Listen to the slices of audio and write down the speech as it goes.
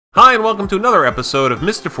Hi, and welcome to another episode of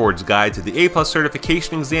Mr. Ford's Guide to the A+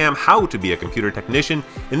 Certification Exam, How to be a Computer Technician.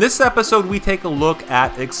 In this episode, we take a look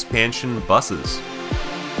at expansion buses.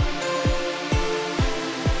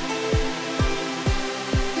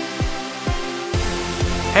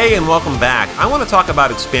 Hey, and welcome back. I want to talk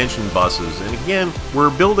about expansion buses, and again,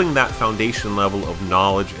 we're building that foundation level of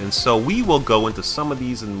knowledge, and so we will go into some of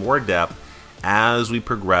these in more depth as we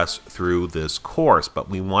progress through this course. But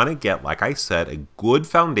we want to get, like I said, a good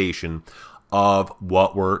foundation of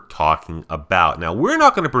what we're talking about. Now, we're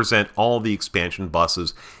not going to present all the expansion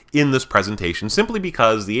buses in this presentation simply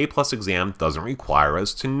because the A+ exam doesn't require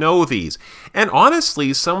us to know these. And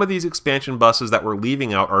honestly, some of these expansion buses that we're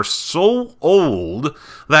leaving out are so old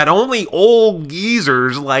that only old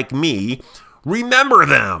geezers like me remember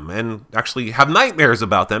them and actually have nightmares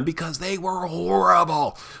about them because they were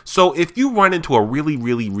horrible. So if you run into a really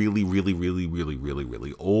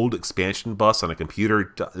old expansion bus on a computer,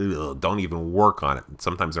 don't even work on it.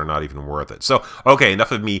 Sometimes they're not even worth it. So, okay,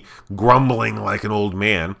 enough of me grumbling like an old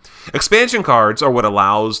man. Expansion cards are what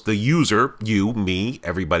allows the user, you, me,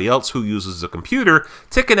 everybody else who uses a computer,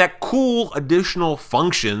 to connect cool additional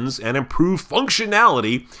functions and improve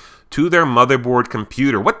functionality to their motherboard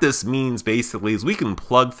computer. What this means basically is we can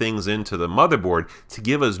plug things into the motherboard to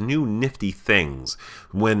give us new nifty things.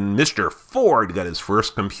 When Mr. Ford got his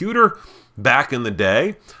first computer back in the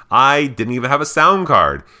day, I didn't even have a sound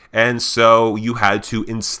card. And so you had to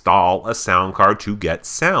install a sound card to get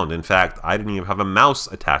sound. In fact, I didn't even have a mouse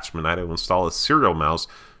attachment. I had to install a serial mouse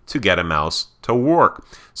to get a mouse to work.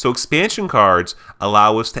 So expansion cards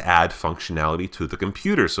allow us to add functionality to the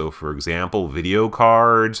computer. So for example, video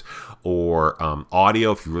cards or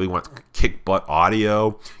audio, if you really want kick butt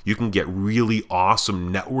audio, you can get really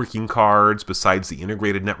awesome networking cards besides the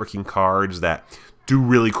integrated networking cards that do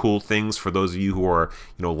really cool things for those of you who are,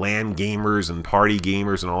 LAN gamers and party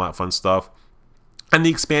gamers and all that fun stuff. And the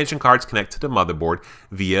expansion cards connect to the motherboard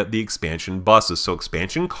via the expansion buses. So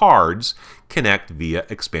expansion cards connect via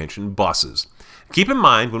expansion buses. Keep in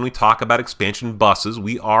mind, when we talk about expansion buses,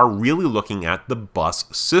 we are really looking at the bus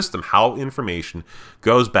system, how information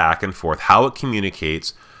goes back and forth, how it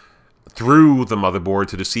communicates through the motherboard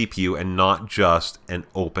to the CPU, and not just an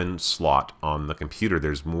open slot on the computer.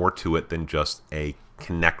 There's more to it than just a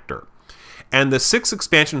connector. And the 6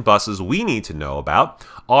 expansion buses we need to know about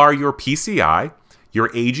are your PCI, your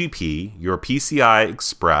AGP, your PCI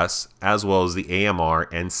Express, as well as the AMR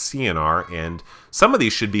and CNR, and some of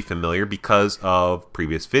these should be familiar because of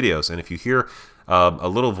previous videos. And if you hear a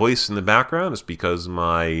little voice in the background, it's because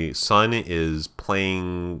my son is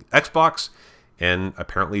playing Xbox and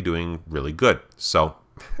apparently doing really good. So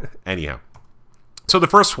anyhow, so the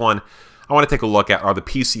first one I want to take a look at are the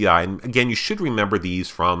PCI, and again, you should remember these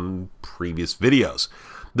from previous videos.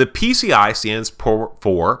 The PCI stands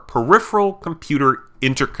for Peripheral Computer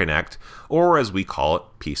Interconnect, or as we call it,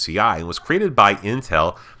 PCI, and was created by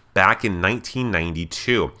Intel back in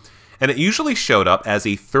 1992. And it usually showed up as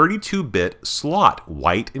a 32-bit slot,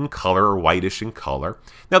 white in color or whitish in color.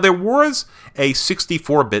 Now, there was a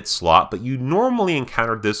 64-bit slot, but you normally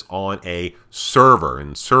encountered this on a server,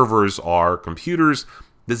 and servers are computers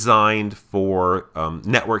designed for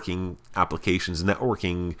networking applications,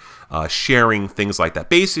 networking, sharing, things like that.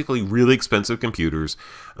 Basically, really expensive computers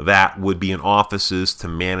that would be in offices to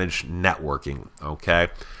manage networking, okay?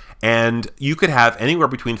 And you could have anywhere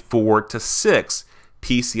between 4 to 6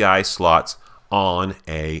 PCI slots on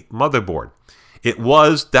a motherboard. It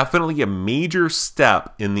was definitely a major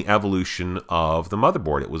step in the evolution of the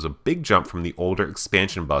motherboard. It was a big jump from the older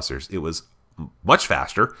expansion buses. It was much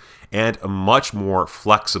faster and much more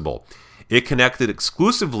flexible. It connected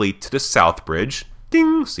exclusively to the South Bridge.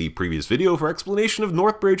 Ding! See previous video for explanation of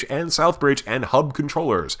North Bridge and South Bridge and hub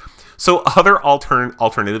controllers. So other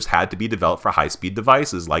alternatives had to be developed for high-speed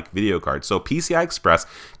devices like video cards. So PCI Express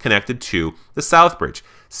connected to the South Bridge.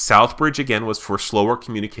 South Bridge again was for slower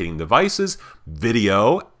communicating devices.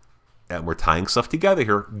 Video, and we're tying stuff together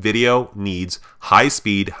here, video needs high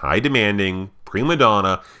speed, high demanding, prima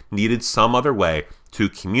donna, needed some other way to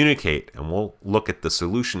communicate, and we'll look at the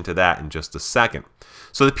solution to that in just a second.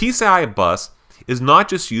 So the PCI bus is not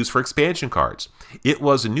just used for expansion cards. It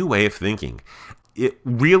was a new way of thinking. It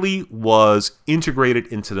really was integrated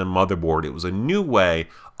into the motherboard. It was a new way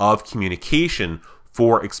of communication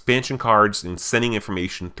for expansion cards and sending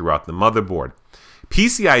information throughout the motherboard.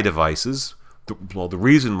 PCI devices, well, the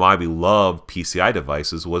reason why we loved PCI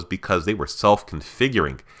devices was because they were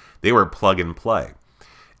self-configuring. They were plug and play.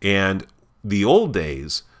 And the old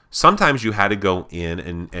days, sometimes you had to go in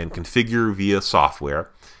and configure via software,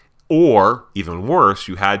 or even worse,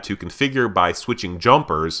 you had to configure by switching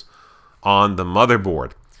jumpers on the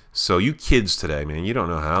motherboard. So you kids today, man, you don't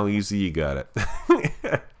know how easy you got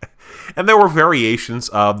it. And there were variations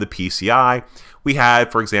of the PCI. We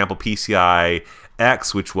had, for example, PCI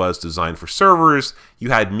X, which was designed for servers. You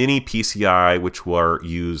had mini PCI, which were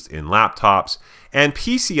used in laptops. And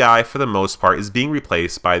PCI, for the most part, is being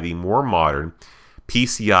replaced by the more modern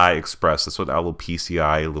PCI Express. That's what that little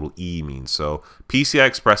PCI, little E means. So PCI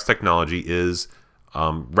Express technology is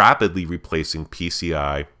rapidly replacing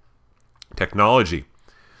PCI technology.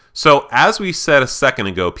 So as we said a second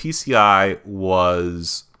ago, PCI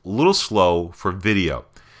was a little slow for video.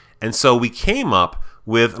 And so we came up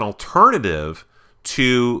with an alternative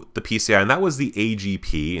to the PCI, and that was the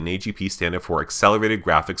AGP. And AGP standing for Accelerated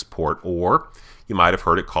Graphics Port, or you might have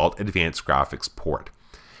heard it called Advanced Graphics Port.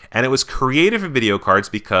 And it was created for video cards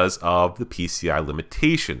because of the PCI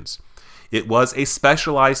limitations. It was a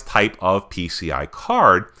specialized type of PCI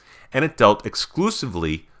card, and it dealt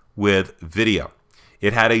exclusively with video.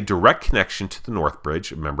 It had a direct connection to the North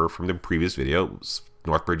Bridge. Remember from the previous video,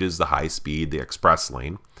 North Bridge is the high speed, the express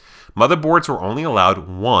lane. Motherboards were only allowed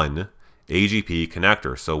one AGP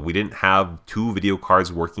connector, so we didn't have two video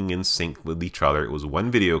cards working in sync with each other. It was one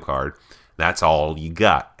video card. That's all you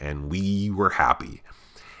got, and we were happy.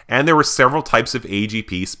 And there were several types of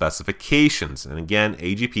AGP specifications, and again,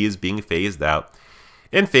 AGP is being phased out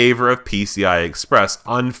in favor of PCI Express.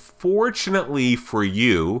 Unfortunately for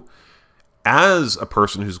you, as a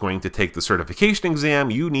person who's going to take the certification exam,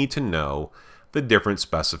 you need to know the different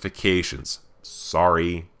specifications.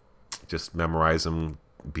 Sorry, just memorize them,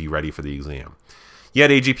 be ready for the exam. You had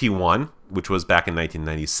AGP1, which was back in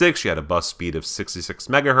 1996. You had a bus speed of 66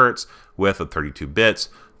 megahertz, width of 32 bits,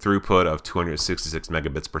 throughput of 266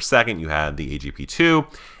 megabits per second. You had the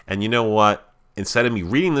AGP2, and you know what? Instead of me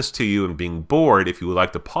reading this to you and being bored, if you would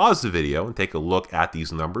like to pause the video and take a look at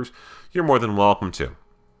these numbers, you're more than welcome to.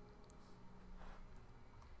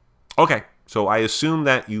 Okay, so I assume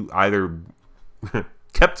that you either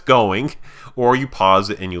kept going or you paused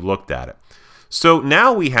it and you looked at it. So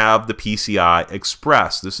now we have the PCI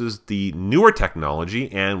Express. This is the newer technology,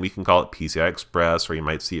 and we can call it PCI Express, or you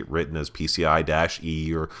might see it written as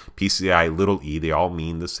PCI-E or PCI-e. They all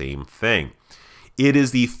mean the same thing. It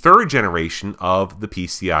is the third generation of the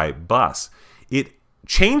PCI bus. It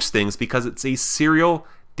changed things because it's a serial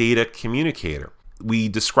data communicator. We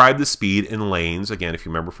describe the speed in lanes. Again, if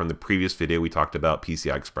you remember from the previous video, we talked about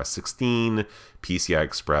PCI Express 16, PCI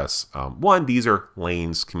Express 1. These are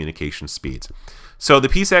lanes communication speeds. So the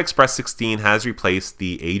PCI Express 16 has replaced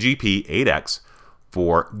the AGP 8X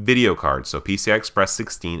for video cards. So PCI Express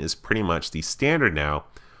 16 is pretty much the standard now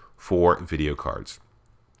for video cards.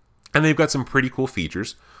 And they've got some pretty cool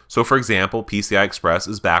features. So for example, PCI Express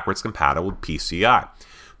is backwards compatible with PCI.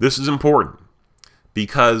 This is important,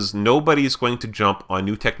 because nobody's going to jump on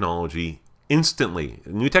new technology instantly.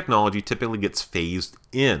 New technology typically gets phased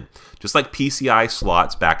in. Just like PCI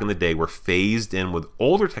slots back in the day were phased in with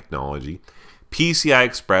older technology, PCI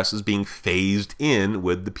Express is being phased in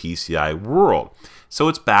with the PCI world. So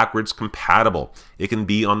it's backwards compatible. It can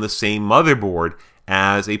be on the same motherboard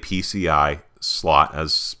as a PCI slot,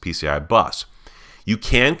 as PCI bus. You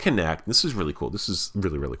can connect, this is really cool, this is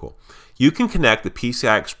really, really cool. You can connect the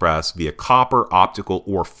PCI Express via copper, optical,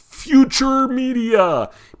 or future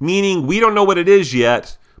media, meaning we don't know what it is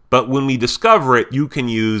yet, but when we discover it, you can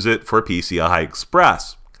use it for PCI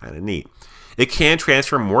Express. Kind of neat. It can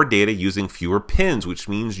transfer more data using fewer pins, which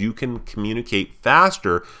means you can communicate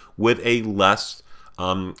faster with a less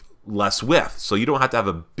width. So you don't have to have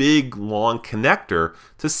a big, long connector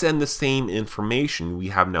to send the same information. We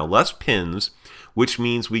have now less pins, which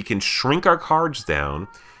means we can shrink our cards down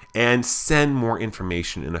and send more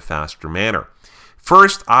information in a faster manner.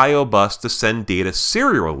 First I/O bus to send data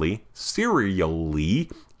serially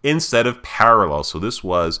instead of parallel. So this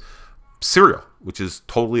was serial, which is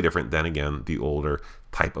totally different than, again, the older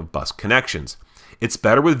type of bus connections. It's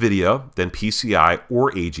better with video than PCI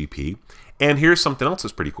or AGP. And here's something else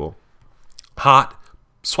that's pretty cool. Hot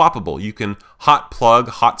swappable. You can hot plug,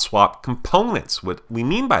 hot swap components. What we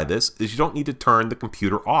mean by this is you don't need to turn the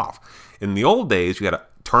computer off. In the old days, you had to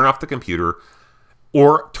turn off the computer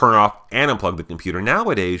or turn off and unplug the computer.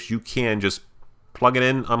 Nowadays, you can just plug it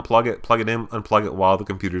in, unplug it, plug it in, unplug it while the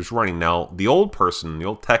computer's running. Now, the old person, the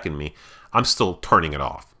old tech in me, I'm still turning it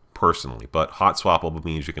off personally, but hot swappable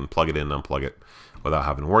means you can plug it in and unplug it without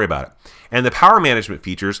having to worry about it. And the power management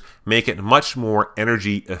features make it much more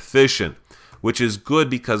energy efficient, which is good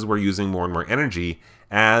because we're using more and more energy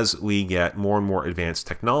as we get more and more advanced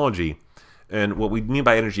technology. And what we mean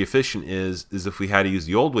by energy efficient is if we had to use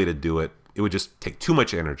the old way to do it, it would just take too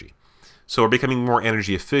much energy. So we're becoming more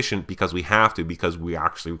energy efficient because we have to, because we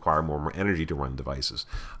actually require more and more energy to run devices.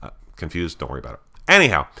 Confused? Don't worry about it.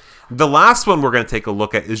 Anyhow, the last one we're going to take a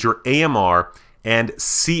look at is your AMR and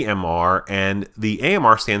CMR. And the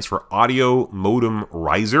AMR stands for Audio Modem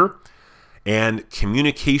Riser and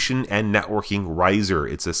Communication and Networking Riser.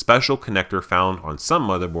 It's a special connector found on some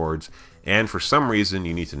motherboards, and for some reason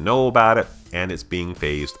you need to know about it, and it's being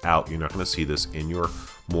phased out. You're not going to see this in your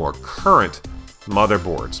more current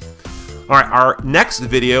motherboards. Alright, our next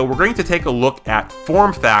video, we're going to take a look at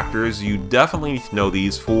form factors. You definitely need to know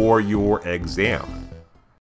these for your exam.